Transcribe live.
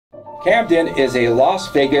Kamdyn is a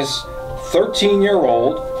Las Vegas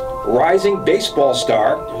 13-year-old rising baseball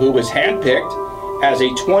star who was handpicked as a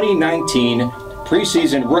 2019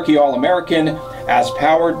 preseason Rookie All-American as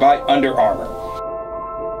powered by Under Armour.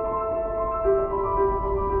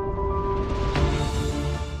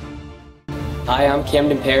 Hi, I'm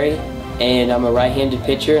Kamdyn Perry, and I'm a right-handed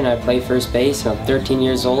pitcher, and I play first base, and I'm 13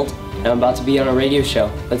 years old, and I'm about to be on a radio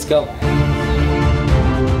show. Let's go.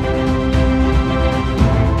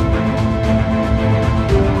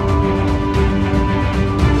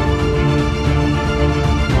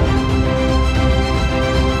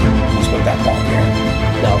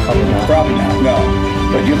 No, probably not. Probably not,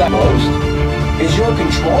 no. But you're not most is your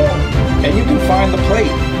control, and you can find the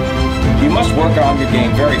plate. You must work on your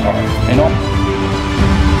game very hard. And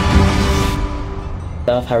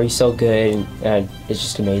How he's so good, and it's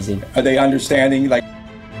just amazing. are they understanding, like,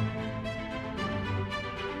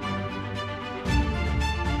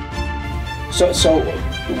 so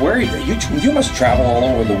where you must travel all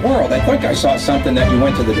over the world. I think I saw something that you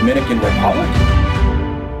went to the Dominican Republic.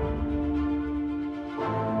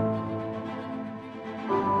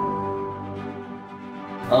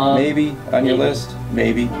 Maybe on your list?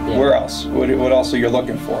 Maybe. Yeah. Where else? What else are you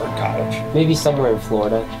looking for in college? Maybe somewhere in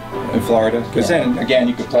Florida. In Florida? Because then, again,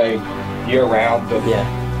 you could play year-round, but Yeah.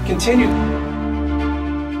 continue.